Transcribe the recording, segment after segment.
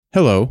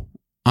Hello,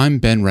 I'm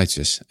Ben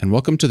Reitzes, and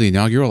welcome to the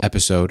inaugural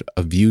episode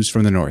of Views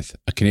from the North,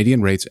 a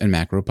Canadian rates and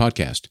macro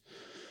podcast.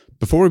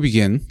 Before we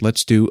begin,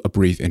 let's do a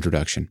brief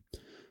introduction.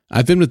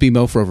 I've been with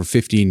BMO for over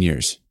 15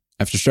 years.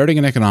 After starting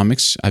in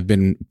economics, I've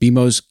been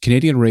BMO's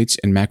Canadian rates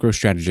and macro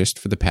strategist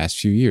for the past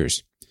few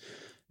years.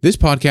 This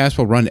podcast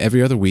will run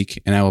every other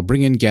week, and I will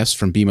bring in guests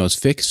from BMO's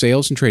FIC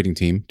sales and trading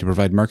team to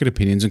provide market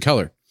opinions and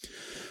color.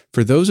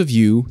 For those of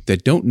you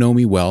that don't know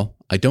me well,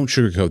 I don't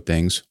sugarcoat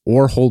things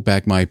or hold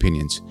back my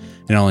opinions,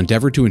 and I'll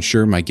endeavor to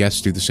ensure my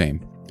guests do the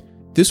same.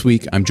 This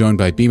week, I'm joined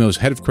by BMO's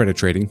head of credit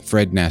trading,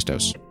 Fred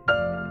Nastos.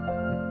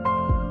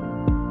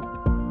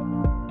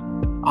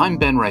 I'm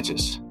Ben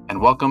Reitzes, and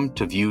welcome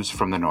to Views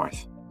from the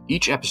North.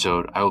 Each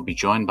episode, I will be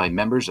joined by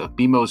members of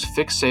BMO's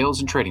FIC sales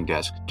and trading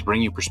desk to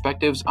bring you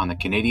perspectives on the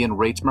Canadian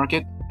rates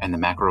market and the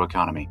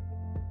macroeconomy.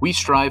 We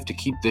strive to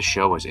keep this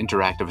show as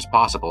interactive as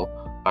possible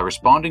by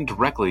responding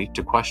directly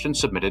to questions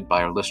submitted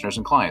by our listeners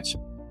and clients.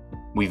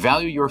 We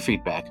value your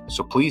feedback,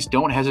 so please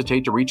don't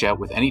hesitate to reach out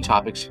with any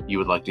topics you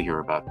would like to hear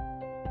about.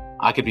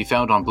 I could be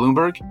found on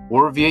Bloomberg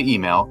or via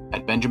email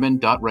at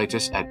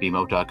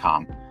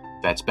benjamin.reitzes@bmo.com.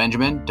 That's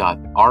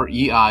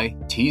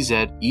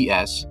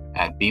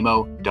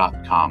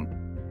benjamin.reitzes@bmo.com.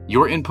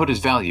 Your input is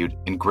valued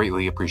and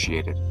greatly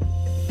appreciated.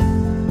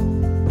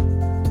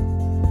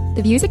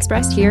 The views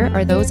expressed here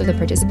are those of the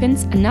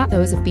participants and not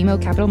those of BMO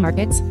Capital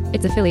Markets,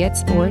 its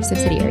affiliates, or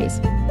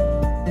subsidiaries.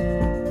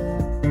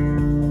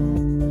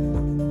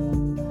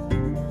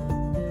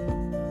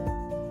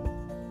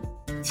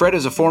 Fred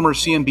is a former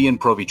CMB and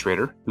Provi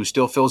trader who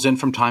still fills in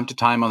from time to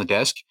time on the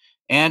desk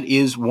and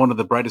is one of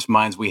the brightest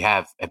minds we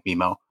have at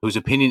BMO, whose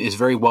opinion is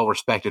very well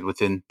respected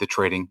within the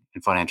trading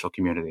and financial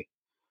community.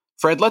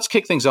 Fred, let's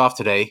kick things off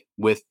today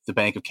with the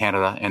Bank of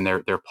Canada and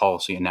their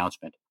policy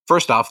announcement.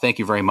 First off, thank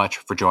you very much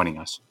for joining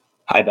us.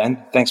 Hi,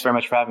 Ben. Thanks very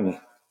much for having me.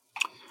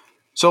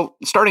 So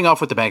starting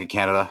off with the Bank of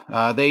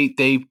Canada,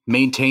 they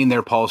maintain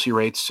their policy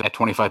rates at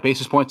 25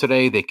 basis points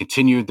today. They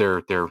continued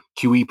their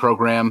QE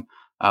program,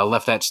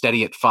 left that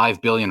steady at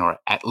 $5 billion or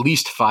at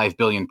least $5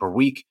 billion per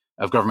week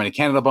of Government of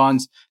Canada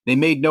bonds. They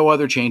made no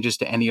other changes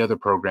to any other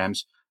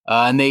programs.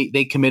 And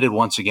they committed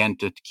once again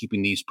to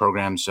keeping these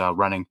programs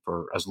running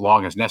for as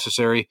long as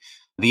necessary.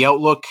 The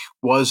outlook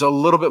was a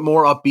little bit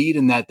more upbeat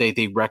in that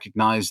they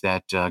recognize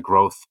that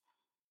growth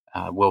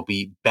will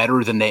be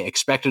better than they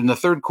expected in the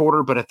third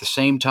quarter. But at the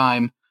same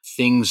time,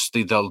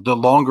 the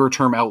longer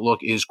term outlook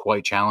is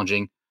quite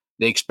challenging.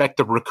 They expect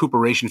the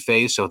recuperation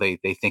phase, so they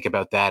think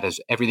about that as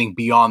everything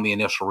beyond the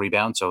initial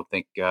rebound. So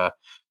think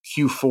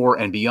Q4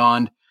 and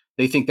beyond.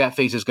 They think that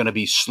phase is going to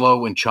be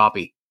slow and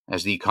choppy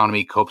as the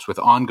economy copes with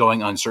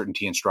ongoing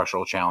uncertainty and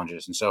structural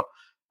challenges. And so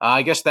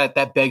I guess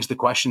that begs the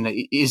question,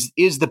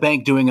 is the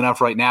bank doing enough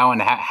right now,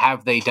 and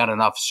have they done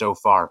enough so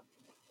far?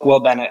 Well,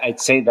 Ben, I'd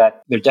say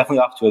that they're definitely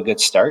off to a good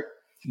start.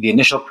 The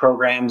initial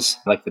programs,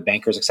 like the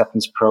Bankers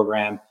Acceptance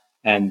Program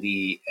and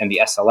the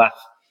SLF,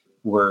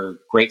 were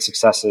great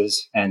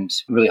successes and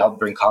really helped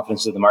bring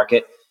confidence to the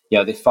market.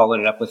 They followed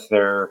it up with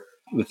their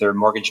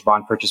mortgage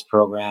bond purchase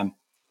program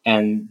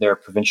and their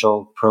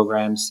provincial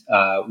programs,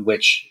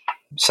 which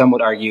some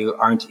would argue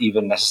aren't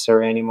even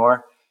necessary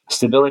anymore.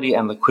 Stability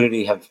and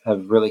liquidity have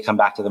really come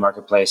back to the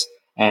marketplace,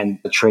 and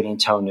the trading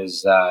tone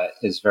is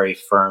very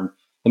firm.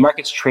 The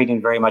market's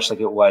trading very much like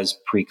it was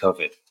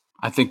pre-COVID.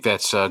 I think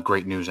that's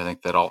great news. I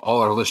think that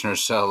all our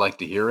listeners like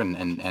to hear,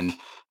 and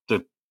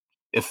the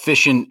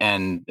efficient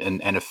and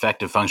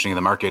effective functioning of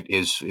the market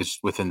is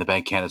within the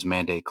Bank of Canada's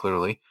mandate,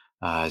 clearly.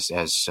 As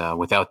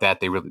without that,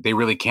 they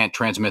really can't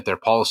transmit their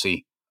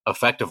policy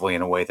effectively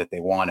in a way that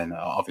they want. And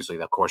obviously,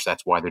 of course,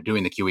 that's why they're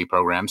doing the QE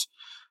programs.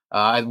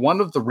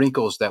 One of the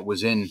wrinkles that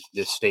was in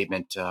this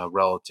statement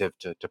relative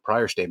to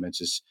prior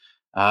statements is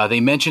they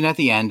mentioned at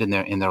the end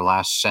in their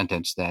last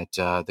sentence that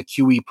the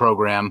QE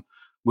program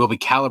will be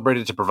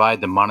calibrated to provide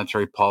the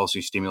monetary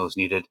policy stimulus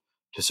needed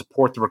to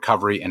support the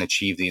recovery and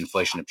achieve the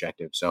inflation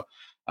objective. So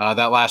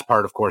that last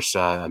part, of course,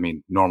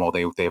 normal.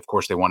 They of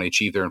course they want to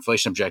achieve their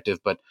inflation objective,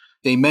 but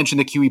they mentioned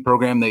the QE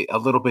program a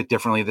little bit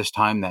differently this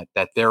time.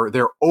 That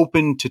they're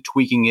open to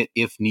tweaking it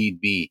if need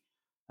be.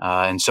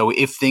 And so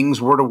if things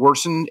were to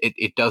worsen,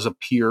 it does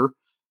appear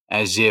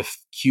as if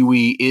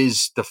QE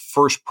is the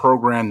first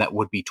program that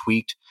would be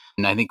tweaked.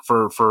 And I think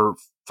for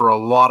a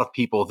lot of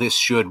people, this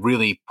should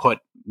really put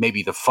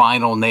maybe the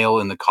final nail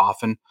in the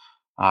coffin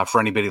for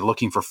anybody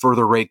looking for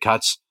further rate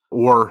cuts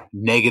or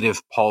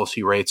negative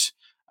policy rates.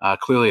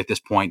 Clearly, at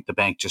this point, the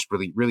bank just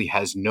really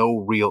has no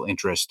real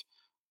interest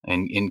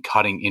in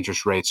cutting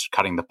interest rates,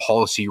 cutting the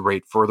policy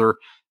rate further.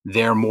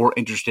 They're more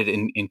interested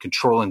in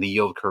controlling the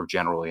yield curve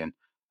generally. And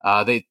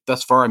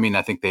thus far,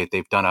 I think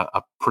they've done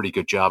a pretty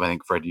good job. I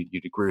think, Fred,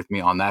 you'd agree with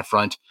me on that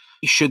front.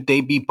 Should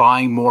they be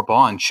buying more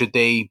bonds? Should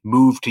they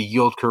move to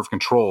yield curve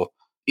control?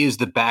 Is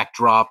the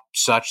backdrop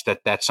such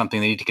that that's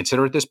something they need to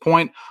consider at this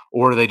point?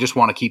 Or do they just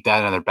want to keep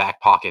that in their back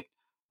pocket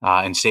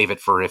and save it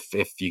for if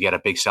you get a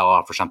big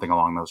sell-off or something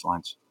along those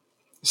lines?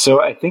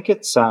 So I think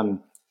it's a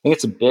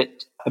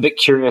bit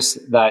curious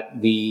that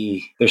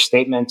their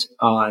statement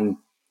on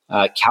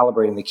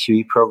calibrating the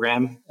QE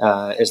program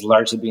is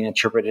largely being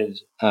interpreted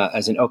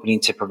as an opening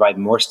to provide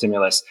more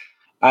stimulus.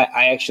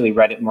 I actually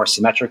read it more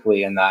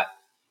symmetrically in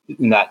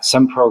that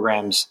some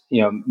programs,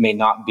 may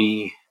not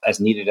be as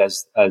needed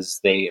as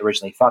they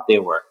originally thought they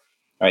were.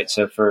 Right.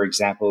 So, for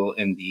example,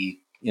 in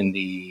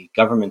the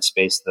government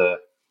space, the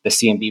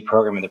CMB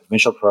program and the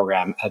provincial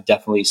program have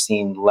definitely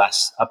seen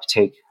less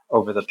uptake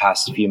over the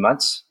past few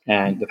months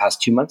and the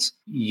past 2 months.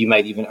 You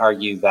might even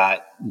argue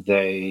that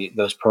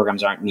those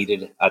programs aren't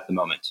needed at the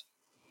moment.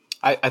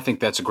 I think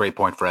that's a great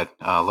point, Fred.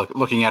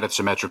 Looking at it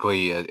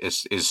symmetrically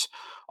is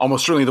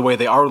almost certainly the way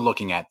they are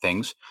looking at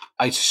things.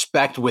 I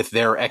suspect with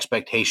their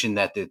expectation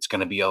that it's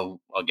going to be a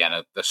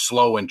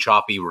slow and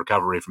choppy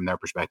recovery from their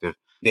perspective,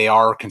 they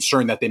are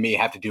concerned that they may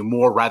have to do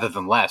more rather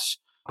than less.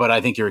 But I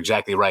think you're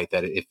exactly right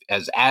that if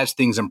as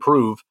things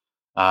improve,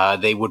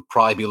 they would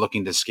probably be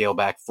looking to scale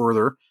back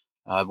further.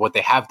 What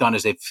they have done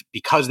is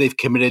because they've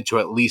committed to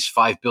at least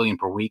 $5 billion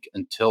per week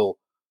until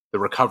the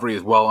recovery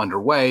is well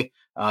underway.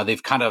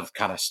 They've kind of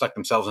stuck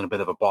themselves in a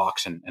bit of a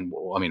box. And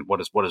I mean, what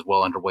does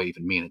well underway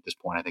even mean at this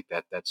point? I think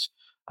that's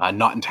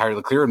not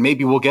entirely clear. And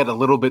maybe we'll get a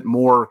little bit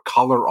more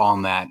color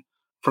on that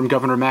from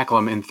Governor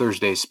Macklem in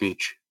Thursday's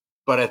speech.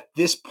 But at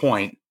this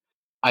point,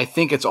 I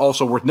think it's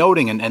also worth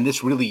noting, and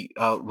this really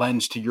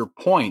lends to your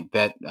point,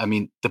 that, I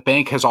mean, the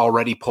bank has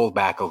already pulled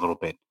back a little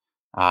bit.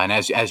 And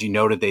as you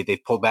noted,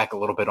 they've pulled back a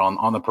little bit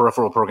on the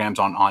peripheral programs,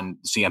 on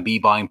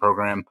CMB buying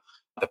program.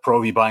 The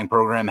Provi buying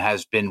program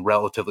has been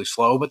relatively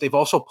slow, but they've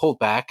also pulled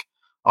back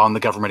on the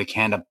Government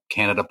of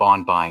Canada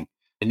bond buying.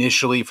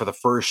 Initially, for the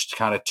first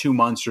kind of 2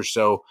 months or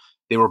so,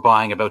 they were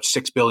buying about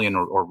 $6 billion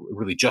or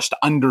really just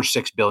under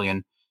 $6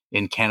 billion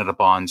in Canada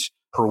bonds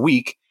per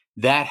week.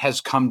 That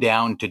has come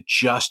down to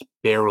just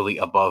barely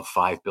above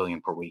 $5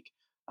 billion per week.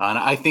 And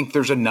I think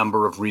there's a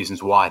number of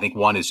reasons why. I think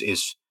one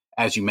is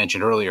as you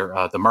mentioned earlier,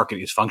 the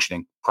market is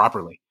functioning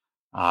properly.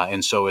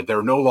 And so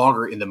they're no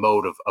longer in the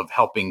mode of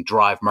helping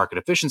drive market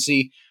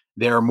efficiency.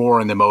 They're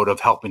more in the mode of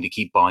helping to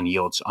keep bond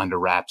yields under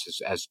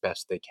wraps as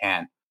best they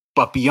can.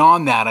 But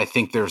beyond that, I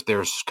think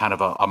there's kind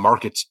of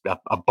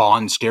a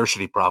bond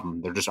scarcity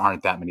problem. There just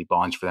aren't that many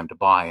bonds for them to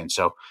buy. And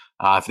so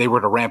if they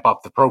were to ramp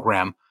up the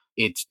program,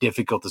 it's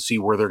difficult to see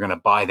where they're going to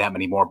buy that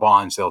many more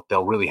bonds.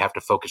 They'll really have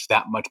to focus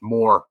that much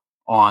more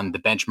on the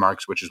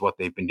benchmarks, which is what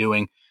they've been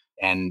doing.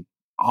 And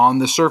on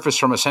the surface,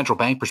 from a central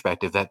bank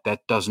perspective, that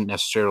doesn't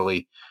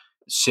necessarily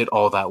sit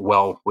all that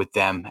well with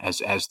them,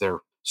 as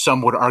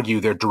some would argue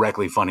they're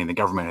directly funding the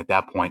government at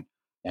that point,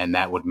 and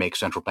that would make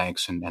central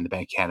banks and the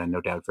Bank of Canada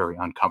no doubt very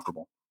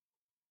uncomfortable.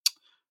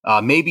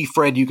 Maybe,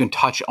 Fred, you can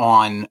touch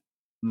on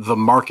the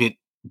market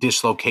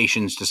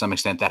dislocations to some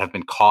extent that have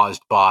been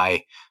caused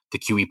by the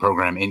QE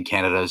program in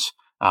Canada's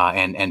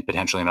and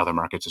potentially in other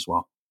markets as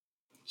well.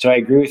 So I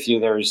agree with you.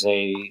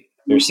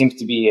 There seems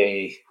to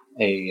be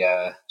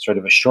a sort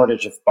of a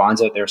shortage of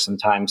bonds out there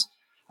sometimes,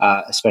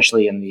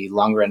 especially in the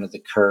longer end of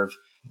the curve.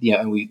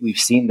 And we've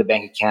seen the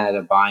Bank of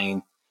Canada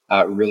buying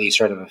really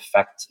sort of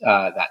affect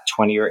that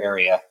 20-year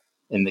area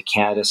in the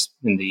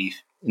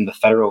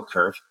federal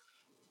curve.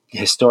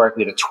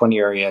 Historically, the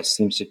 20-year area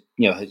seems to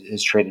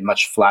has traded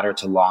much flatter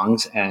to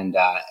longs, and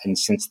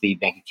since the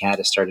Bank of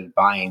Canada started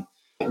buying,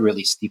 it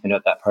really steepened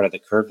out that part of the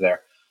curve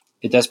there.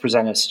 It does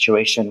present a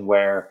situation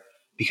where,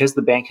 because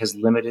the bank has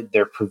limited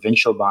their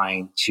provincial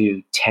buying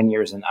to 10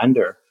 years and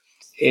under,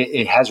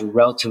 it has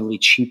relatively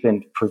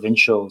cheapened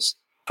provincials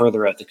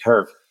further out the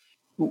curve.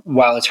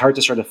 While it's hard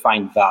to sort of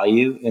find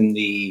value in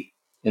the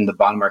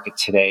bond market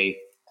today,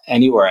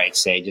 anywhere, I'd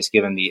say, just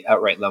given the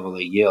outright level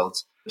of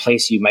yields, the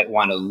place you might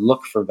want to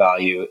look for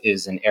value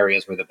is in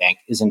areas where the bank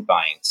isn't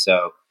buying.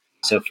 So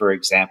for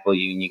example,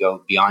 you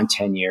go beyond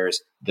 10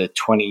 years, the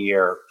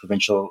 20-year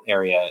provincial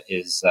area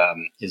is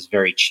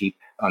very cheap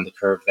on the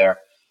curve there.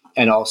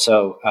 And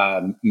also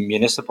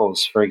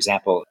municipals, for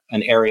example,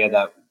 an area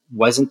that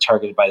wasn't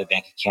targeted by the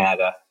Bank of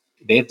Canada,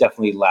 they've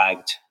definitely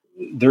lagged.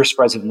 Their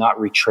spreads have not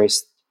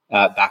retraced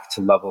back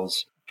to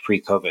levels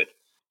pre-COVID.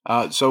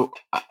 So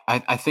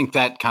I think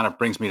that kind of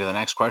brings me to the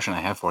next question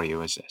I have for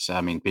you.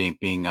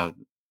 Being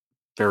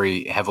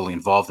very heavily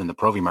involved in the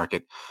Provi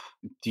market,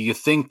 do you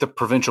think the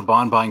provincial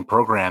bond buying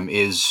program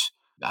is?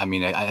 I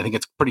think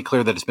it's pretty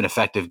clear that it's been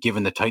effective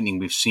given the tightening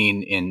we've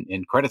seen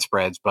in credit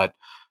spreads. But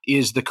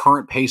is the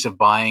current pace of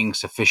buying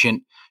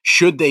sufficient?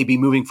 Should they be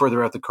moving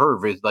further out the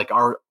curve?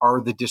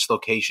 Are the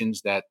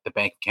dislocations that the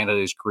Bank of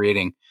Canada is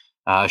creating?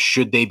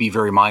 Should they be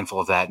very mindful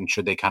of that, and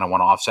should they kind of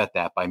want to offset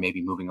that by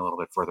maybe moving a little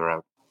bit further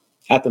out?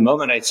 At the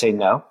moment, I'd say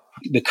no.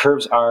 The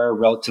curves are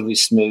relatively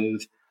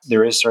smooth.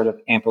 There is sort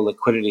of ample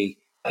liquidity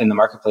in the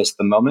marketplace at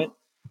the moment,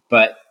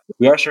 but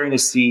we are starting to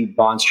see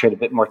bonds trade a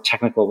bit more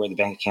technical where the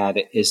Bank of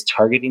Canada is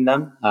targeting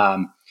them.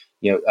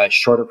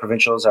 Shorter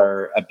provincials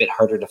are a bit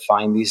harder to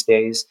find these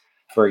days.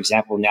 For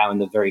example, now in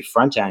the very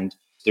front end,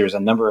 there's a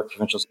number of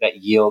provincials that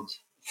yield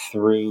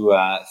through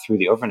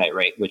the overnight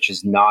rate, which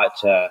is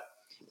not a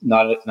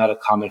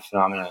common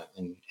phenomenon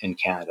in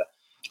Canada,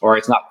 or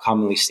it's not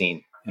commonly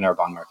seen in our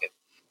bond market.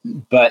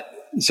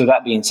 But so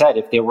that being said,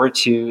 if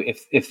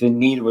the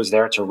need was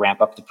there to ramp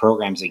up the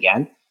programs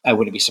again, I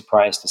wouldn't be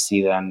surprised to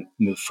see them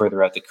move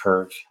further out the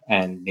curve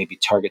and maybe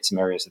target some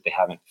areas that they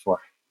haven't before.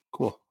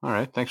 Cool. All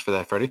right. Thanks for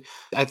that, Freddie.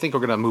 I think we're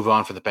going to move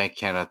on for the Bank of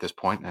Canada at this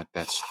point.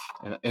 That's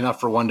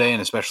enough for one day,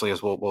 and especially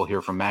as we'll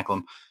hear from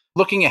Macklem.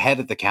 Looking ahead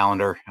at the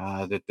calendar,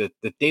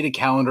 the data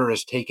calendar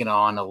has taken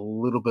on a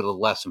little bit of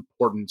less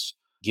importance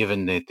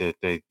given the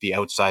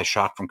outsized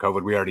shock from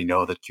COVID. We already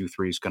know that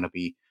Q3 is going to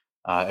be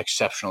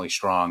exceptionally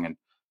strong, and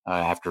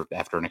after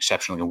an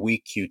exceptionally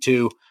weak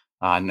Q2,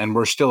 and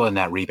we're still in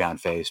that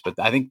rebound phase. But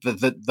I think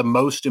the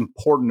most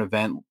important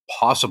event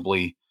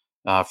possibly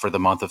for the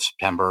month of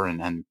September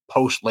and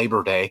post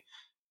Labor Day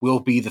will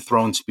be the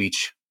throne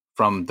speech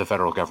from the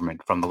federal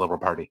government, from the Liberal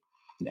Party,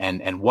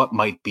 and what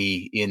might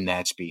be in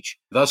that speech.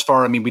 Thus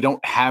far, I mean, we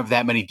don't have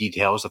that many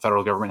details. The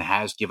federal government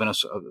has given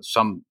us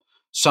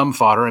some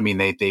fodder. I mean,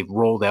 they've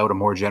rolled out a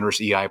more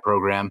generous EI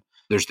program.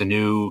 There's the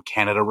new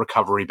Canada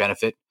Recovery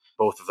Benefit.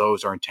 Both of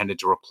those are intended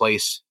to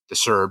replace the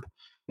CERB,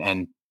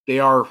 and they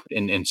are,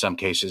 in some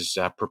cases,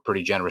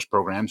 pretty generous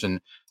programs. And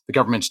the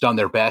government's done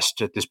their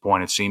best at this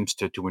point, it seems,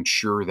 to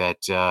ensure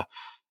that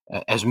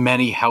as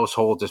many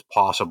households as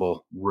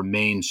possible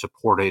remain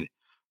supported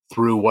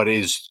through what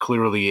is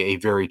clearly a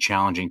very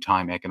challenging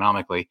time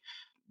economically.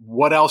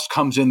 What else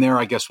comes in there?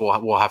 I guess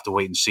we'll have to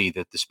wait and see.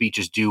 That the speech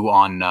is due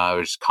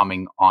is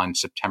coming on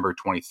September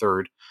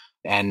 23rd,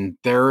 and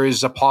there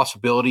is a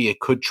possibility it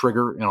could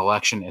trigger an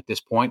election at this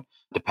point,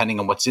 depending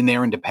on what's in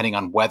there and depending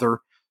on whether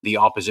the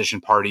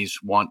opposition parties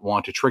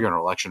want to trigger an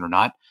election or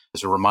not.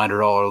 As a reminder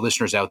to all our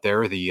listeners out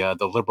there, the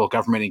Liberal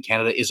government in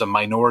Canada is a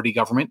minority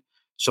government,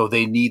 so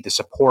they need the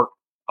support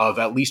of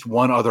at least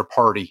one other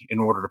party in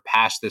order to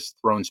pass this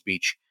throne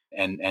speech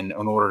and in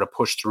order to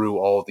push through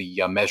all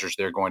the measures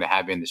they're going to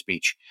have in the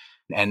speech.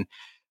 And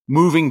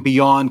moving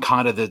beyond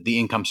kind of the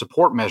income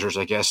support measures,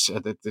 I guess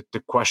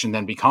the question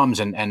then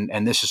becomes,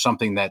 and this is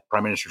something that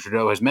Prime Minister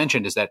Trudeau has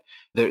mentioned, is that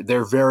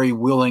they're very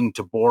willing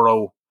to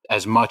borrow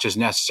as much as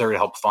necessary to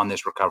help fund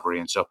this recovery.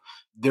 And so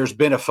there's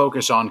been a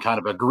focus on kind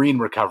of a green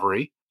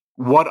recovery.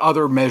 What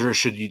other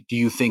measures do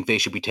you think they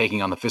should be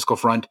taking on the fiscal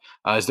front?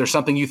 Is there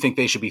something you think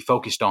they should be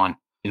focused on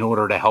in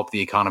order to help the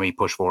economy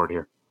push forward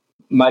here?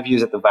 My view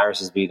is that the virus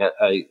has been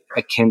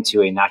akin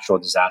to a natural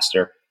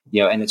disaster,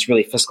 and it's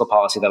really fiscal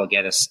policy that'll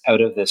get us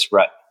out of this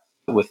rut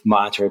with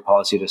monetary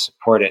policy to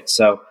support it.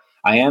 So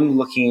I am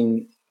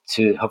looking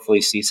to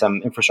hopefully see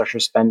some infrastructure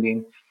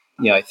spending.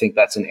 I think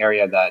that's an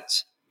area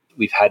that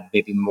we've had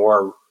maybe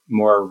more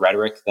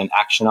rhetoric than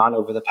action on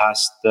over the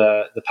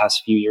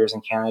past few years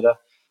in Canada.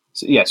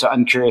 So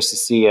I'm curious to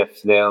see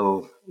if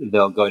they'll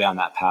go down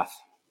that path.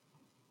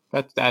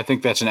 I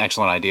think that's an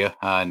excellent idea.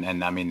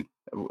 And I mean,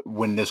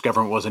 when this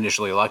government was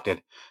initially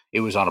elected, it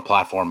was on a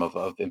platform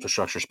of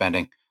infrastructure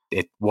spending.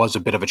 It was a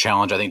bit of a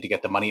challenge, I think, to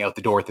get the money out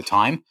the door at the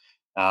time.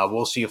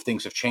 We'll see if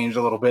things have changed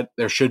a little bit.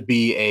 There should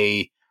be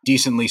a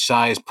decently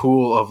sized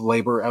pool of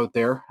labor out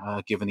there,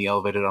 given the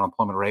elevated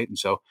unemployment rate. And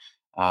so,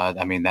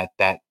 I mean,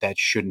 that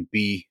shouldn't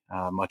be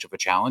much of a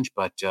challenge,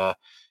 but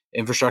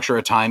infrastructure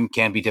at time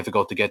can be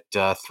difficult to get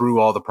through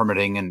all the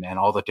permitting and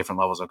all the different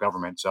levels of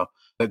government. So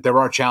there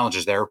are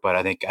challenges there, but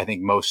I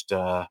think most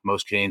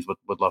Canadians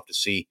would love to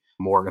see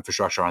more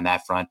infrastructure on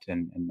that front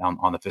and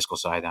on the fiscal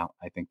side.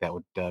 I think that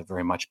would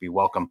very much be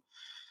welcome.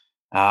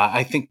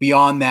 I think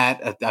beyond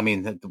that, I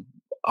mean,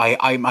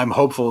 I'm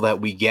hopeful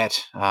that we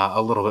get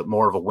a little bit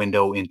more of a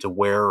window into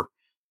where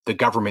the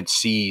government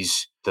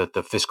sees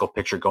the fiscal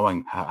picture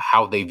going,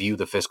 how they view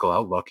the fiscal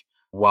outlook.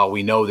 While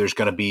we know there's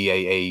going to be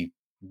a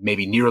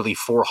maybe nearly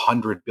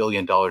 $400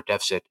 billion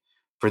deficit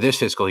for this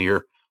fiscal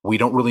year, we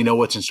don't really know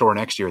what's in store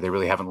next year. They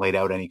really haven't laid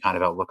out any kind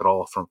of outlook at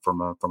all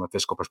from a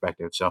fiscal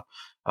perspective. So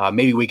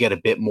maybe we get a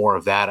bit more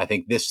of that. I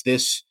think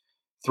this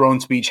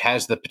throne speech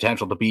has the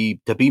potential to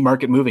be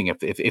market moving.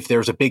 If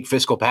there's a big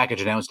fiscal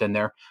package announced in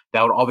there,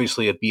 that would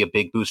obviously be a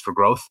big boost for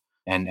growth.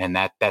 And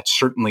that's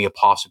certainly a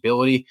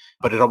possibility,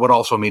 but it would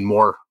also mean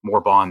more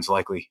bonds,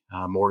 likely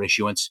more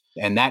issuance.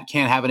 And that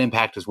can have an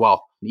impact as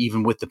well,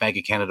 even with the Bank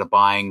of Canada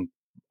buying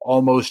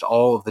almost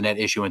all of the net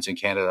issuance in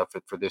Canada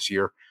for this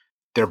year.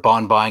 Their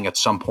bond buying at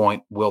some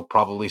point will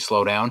probably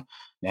slow down,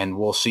 and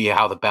we'll see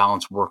how the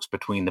balance works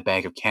between the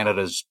Bank of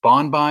Canada's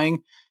bond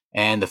buying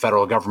and the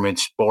federal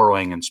government's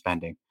borrowing and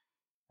spending.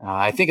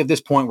 I think at this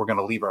point, we're going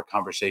to leave our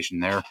conversation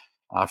there.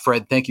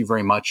 Fred, thank you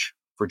very much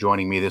for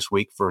joining me this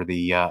week for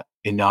the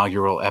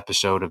inaugural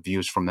episode of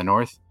Views from the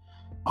North.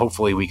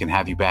 Hopefully we can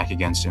have you back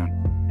again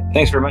soon.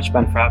 Thanks very much,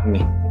 Ben, for having me.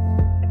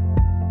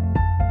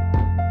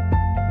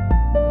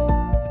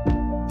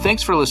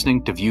 Thanks for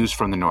listening to Views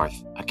from the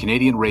North, a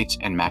Canadian rates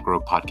and macro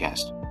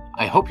podcast.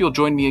 I hope you'll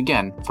join me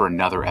again for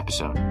another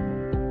episode.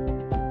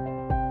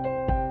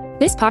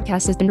 This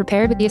podcast has been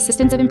prepared with the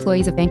assistance of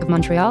employees of Bank of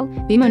Montreal,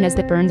 BMO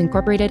Nesbitt Burns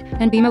Incorporated,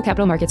 and BMO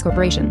Capital Markets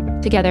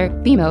Corporation. Together,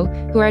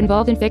 BMO, who are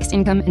involved in fixed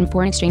income and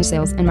foreign exchange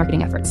sales and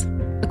marketing efforts.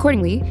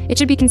 Accordingly, it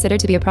should be considered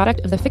to be a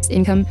product of the fixed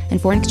income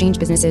and foreign exchange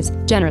businesses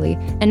generally,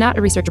 and not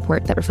a research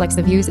report that reflects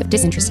the views of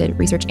disinterested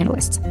research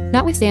analysts.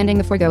 Notwithstanding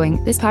the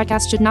foregoing, this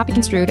podcast should not be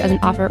construed as an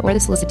offer or the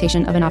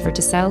solicitation of an offer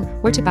to sell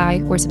or to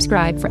buy or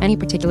subscribe for any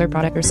particular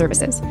product or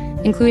services,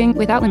 including,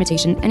 without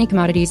limitation, any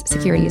commodities,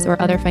 securities,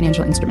 or other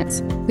financial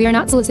instruments. We are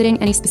not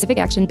soliciting any specific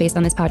action based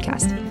on this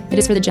podcast. It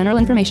is for the general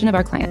information of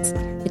our clients.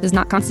 It does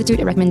not constitute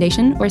a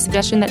recommendation or a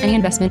suggestion that any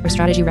investment or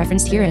strategy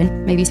referenced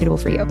herein may be suitable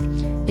for you.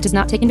 It does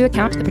not take into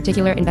account the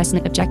particular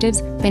investment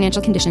objectives,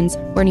 financial conditions,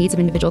 or needs of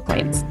individual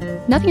clients.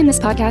 Nothing in this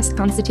podcast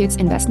constitutes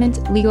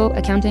investment, legal,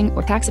 accounting,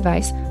 or tax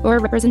advice, or a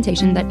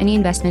representation that any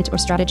investment or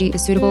strategy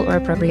is suitable or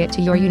appropriate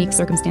to your unique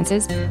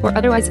circumstances, or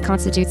otherwise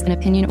constitutes an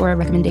opinion or a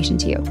recommendation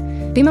to you.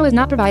 BMO is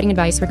not providing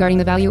advice regarding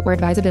the value or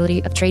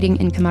advisability of trading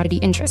in commodity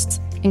interests,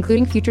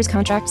 including futures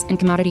contracts and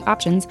commodity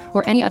options,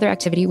 or any other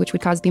activity which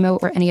would cause BMO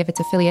or any of its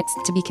affiliates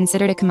to be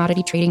considered a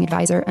commodity trading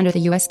advisor under the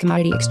U.S.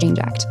 Commodity Exchange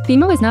Act.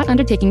 BMO is not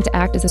undertaking to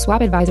act as a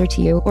swap advisor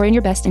to you or in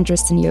your best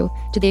interests in you.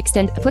 To the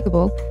extent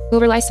applicable, will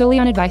rely solely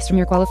on advice from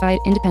your qualified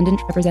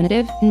independent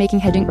representative in making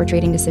hedging or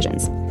trading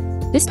decisions.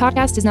 This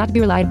podcast is not to be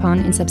relied upon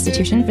in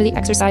substitution for the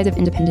exercise of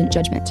independent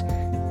judgment.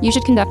 You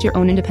should conduct your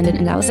own independent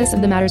analysis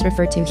of the matters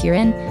referred to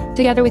herein,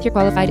 together with your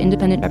qualified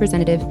independent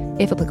representative,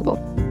 if applicable.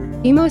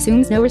 BMO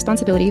assumes no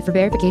responsibility for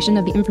verification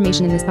of the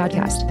information in this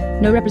podcast.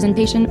 No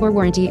representation or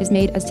warranty is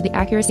made as to the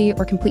accuracy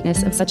or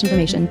completeness of such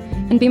information,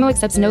 and BMO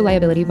accepts no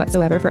liability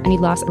whatsoever for any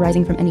loss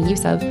arising from any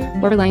use of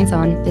or reliance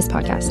on this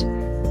podcast.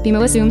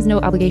 BMO assumes no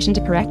obligation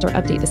to correct or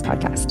update this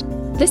podcast.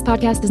 This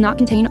podcast does not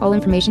contain all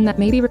information that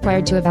may be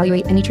required to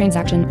evaluate any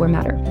transaction or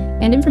matter,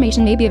 and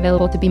information may be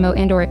available to BMO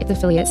and/or its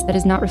affiliates that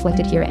is not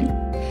reflected herein.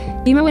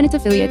 BMO and its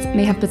affiliates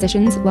may have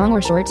positions, long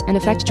or short, and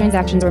affect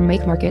transactions or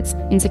make markets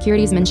in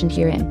securities mentioned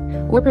herein,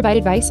 or provide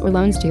advice or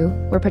loans to,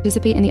 or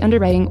participate in the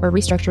underwriting or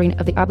restructuring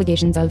of the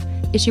obligations of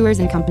issuers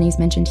and companies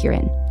mentioned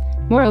herein.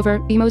 Moreover,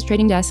 BMO's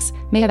trading desks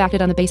may have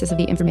acted on the basis of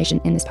the information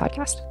in this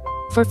podcast.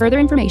 For further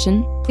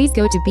information, please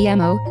go to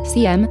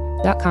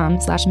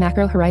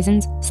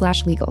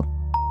bmocm.com/macrohorizons/legal.